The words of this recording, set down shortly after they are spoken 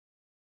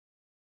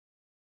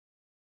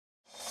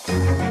Hello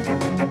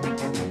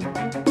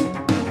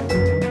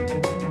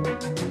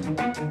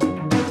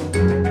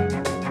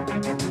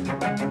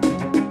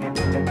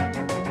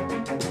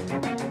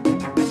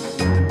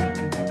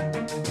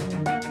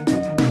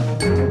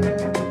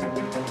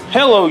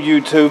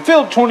YouTube,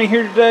 Phil20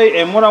 here today,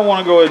 and what I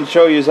want to go ahead and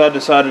show you is I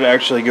decided to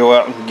actually go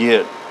out and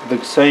get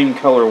the same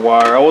color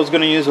wire. I was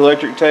going to use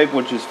electric tape,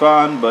 which is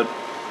fine, but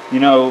you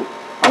know,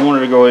 I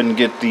wanted to go ahead and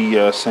get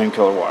the same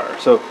color wire.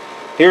 So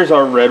here's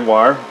our red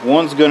wire.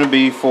 One's going to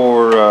be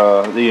for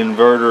the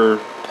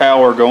inverter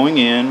power going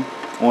in,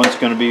 one's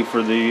going to be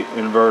for the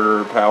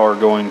inverter power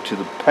going to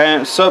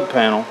the sub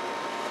panel,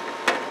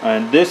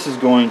 and this is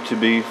going to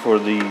be for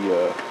the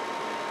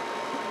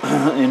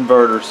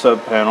inverter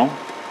sub panel.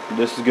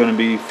 This is going to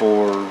be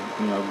for,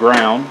 you know,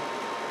 ground.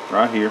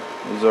 Right here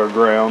is our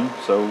ground.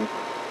 So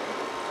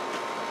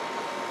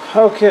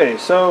okay,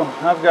 so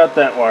I've got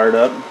that wired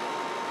up.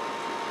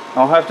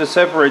 I'll have to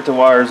separate the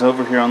wires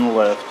over here on the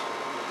left,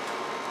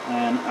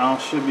 and I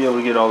should be able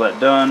to get all that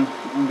done.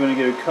 I'm going to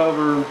get a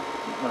cover,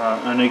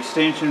 an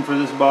extension for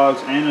this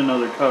box, and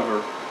another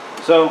cover.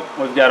 So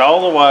we've got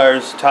all the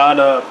wires tied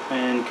up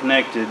and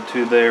connected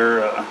to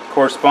their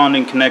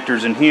corresponding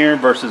connectors in here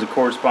versus the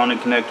corresponding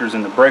connectors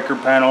in the breaker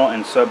panel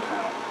and sub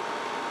panel.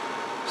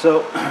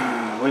 So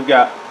we've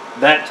got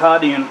that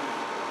tied in.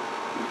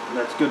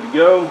 That's good to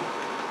go.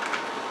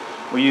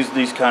 We use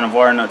these kind of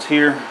wire nuts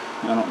here.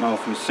 I don't know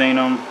if you've seen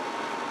them.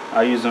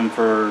 I use them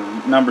for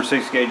number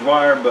 6 gauge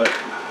wire, but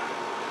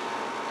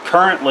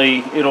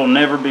currently it'll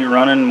never be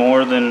running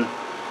more than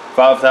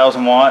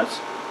 5,000 watts.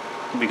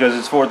 Because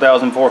it's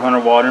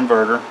 4,400 watt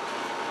inverter,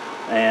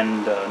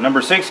 and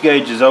number 6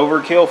 gauge is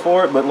overkill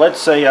for it. But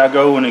let's say I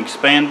go and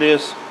expand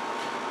this,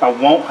 I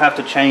won't have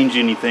to change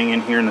anything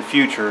in here in the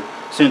future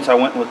since I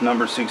went with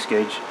number 6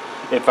 gauge.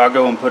 If I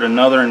go and put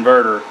another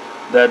inverter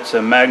that's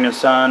a magnum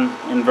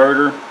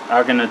inverter,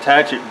 I can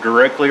attach it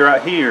directly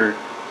right here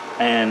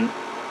and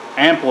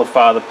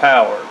amplify the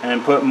power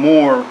and put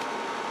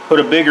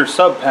a bigger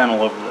sub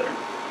panel over there.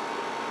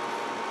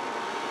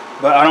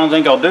 But I don't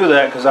think I'll do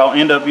that because I'll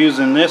end up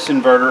using this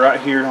inverter right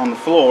here on the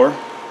floor.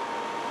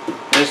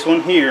 This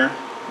one here,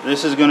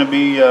 this is going to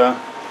be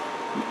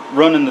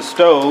running the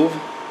stove.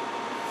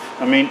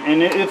 I mean,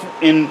 and if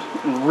in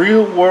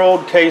real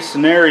world case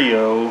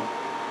scenario,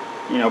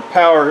 you know,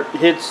 power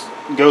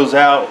goes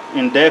out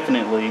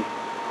indefinitely,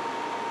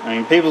 I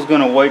mean, people's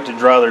going to wait to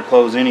dry their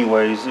clothes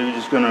anyways. They're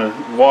just going to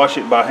wash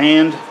it by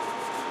hand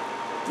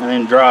and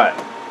then dry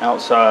it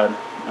outside.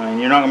 I mean,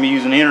 you're not going to be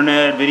using the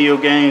internet, video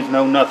games,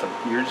 no nothing.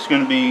 You're just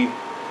going to be,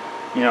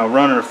 you know,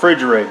 running a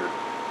refrigerator,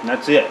 and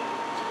that's it.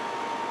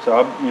 So,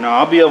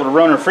 I'll be able to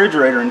run a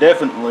refrigerator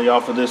indefinitely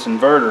off of this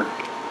inverter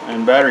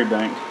and battery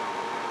bank.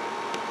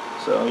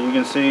 So you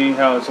can see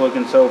how it's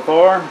looking so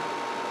far,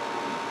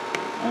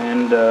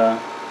 and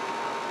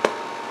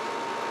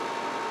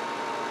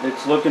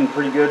it's looking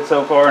pretty good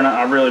so far. And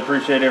I really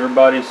appreciate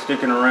everybody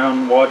sticking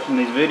around watching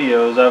these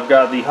videos. I've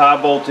got the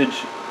high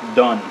voltage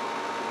done.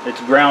 It's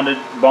grounded,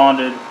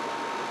 bonded,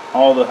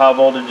 all the high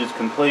voltage is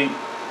complete.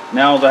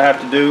 Now all I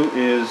have to do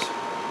is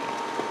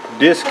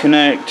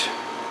disconnect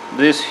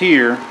this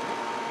here.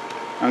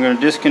 I'm going to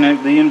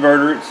disconnect the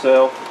inverter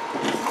itself.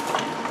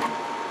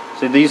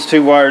 See these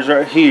two wires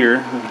right here,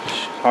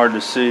 it's hard to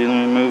see,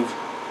 let me move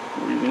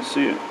where you can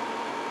see it.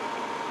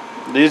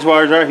 These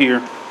wires right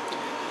here,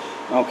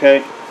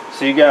 okay,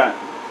 so you got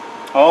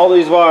all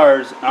these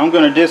wires. I'm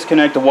going to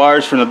disconnect the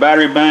wires from the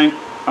battery bank.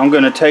 I'm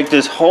going to take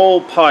this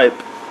whole pipe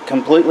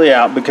completely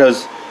out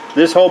because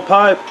this whole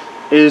pipe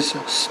is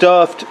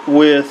stuffed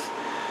with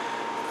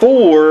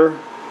four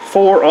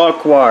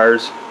 4-aught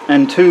wires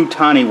and 2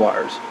 tiny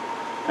wires.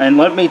 And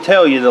let me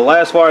tell you, the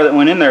last wire that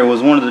went in there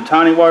was one of the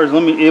tiny wires.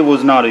 It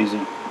was not easy.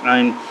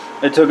 I mean,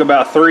 it took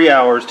about 3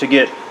 hours to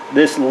get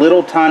this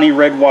little tiny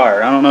red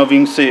wire. I don't know if you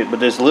can see it, but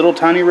this little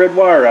tiny red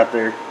wire right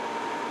there,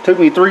 took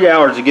me 3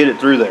 hours to get it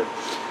through there,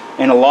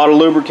 and a lot of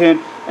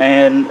lubricant.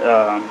 And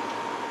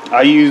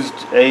I used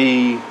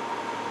a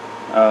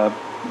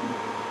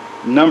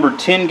number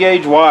 10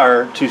 gauge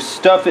wire to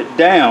stuff it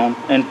down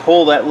and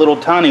pull that little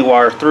tiny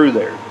wire through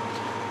there.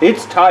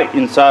 It's tight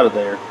inside of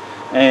there,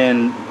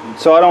 and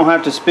so I don't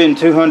have to spend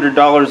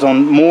 $200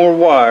 on more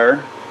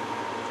wire.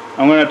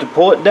 I'm going to have to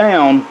pull it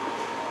down.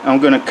 I'm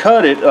going to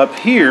cut it up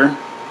here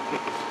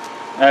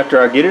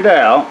after I get it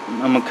out.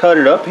 I'm going to cut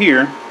it up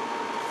here.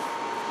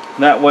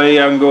 That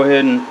way I can go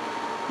ahead and,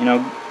 you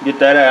know, get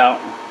that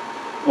out.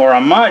 Or I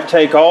might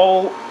take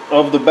all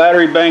of the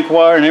battery bank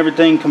wire and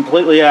everything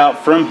completely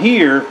out from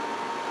here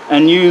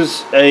and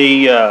use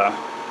a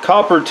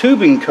copper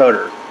tubing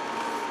cutter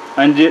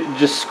and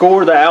just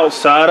score the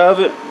outside of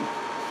it,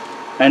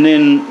 and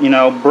then, you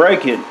know,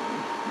 break it,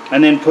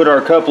 and then put our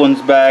couplings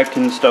back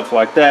and stuff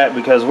like that,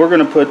 because we're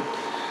going to put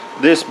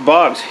this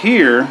box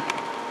here,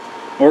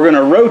 we're going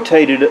to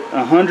rotate it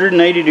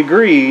 180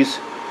 degrees,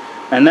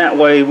 and that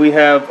way we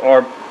have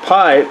our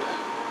pipe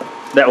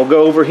that will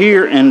go over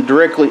here and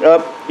directly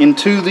up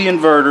into the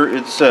inverter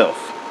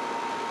itself.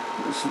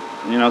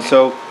 You know,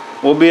 so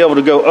will be able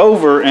to go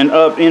over and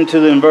up into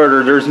the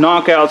inverter. There's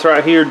knockouts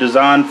right here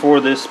designed for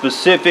this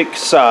specific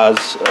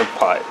size of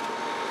pipe.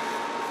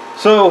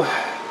 So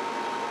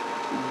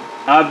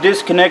I've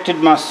disconnected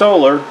my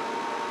solar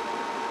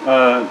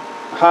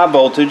high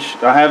voltage.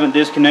 I haven't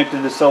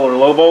disconnected the solar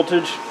low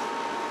voltage,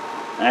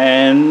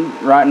 and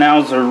right now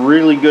is a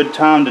really good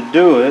time to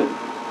do it,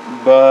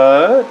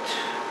 but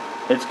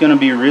it's going to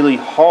be really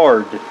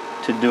hard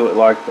to do it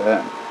like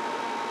that,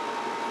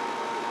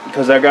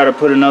 because I got to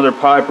put another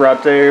pipe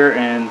right there,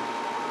 and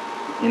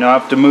you know, I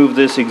have to move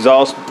this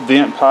exhaust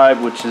vent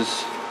pipe, which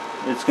is,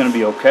 it's going to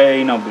be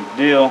okay, no big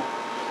deal.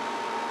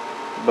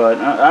 But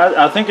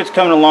I think it's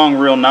coming along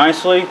real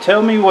nicely.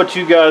 Tell me what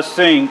you guys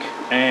think,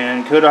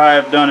 and could I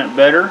have done it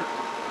better?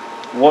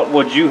 What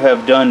would you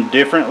have done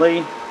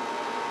differently?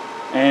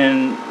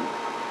 And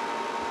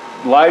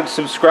like,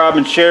 subscribe,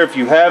 and share if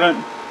you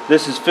haven't.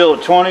 This is Phil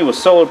at 20 with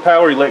solar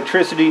power,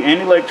 electricity,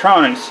 and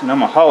electronics, and I'm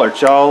going to holler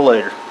at y'all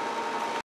later.